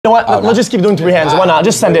You know what? Let's just keep doing 3 hands. Why not?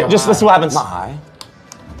 Just send it. Just let's see what happens. Not high.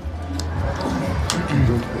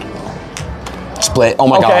 Split. Oh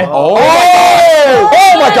my god. Oh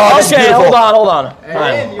my god. This is Okay, beautiful. hold on. All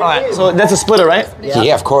right. So that's a splitter, right?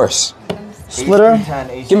 Yeah, of course. Splitter.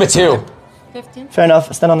 Give him a 2. 15. Fair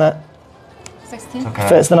enough. Stand on that. 16.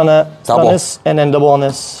 Okay. Stand on that. Double. On this, and then double on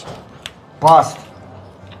this. Bust.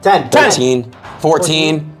 10. 13.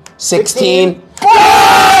 14. 16.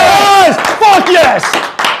 Yes! Fuck yes!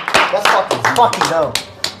 That's fucking dope.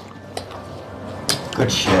 Good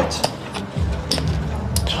shit.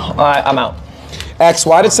 All right, I'm out. X,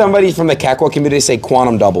 why did somebody from the Kakwa community say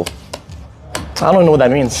quantum double? I don't know what that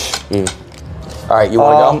means. All right, you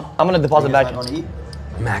want to go? I'm gonna deposit back.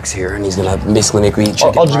 Max here, and he's gonna basically make me eat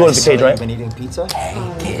chicken. I'll just go to the cage, right? Been eating pizza?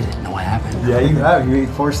 Hey, kid, know what happened? Yeah, you have. You ate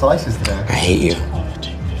 4 slices today. I hate you.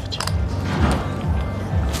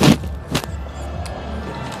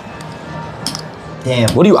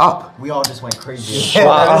 Damn. What are you up? We all just went crazy. You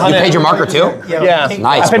paid your marker too? Yeah.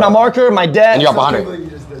 Nice. I paid my marker, my debt. And you're up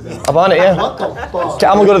 100. Up on it, yeah. What the fuck? Okay,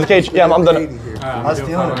 I'm gonna go to the cage. Yeah, I'm done. I was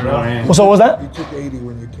feeling it, bro. Well, so what was that? You took 80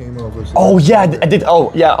 when you came over. So Oh yeah, I did.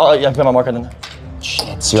 Oh yeah. Oh yeah, I paid my marker then.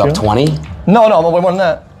 Shit, so you're up 20? No, I'm way more than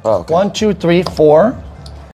that. Oh, okay. 1, 2, 3, 4.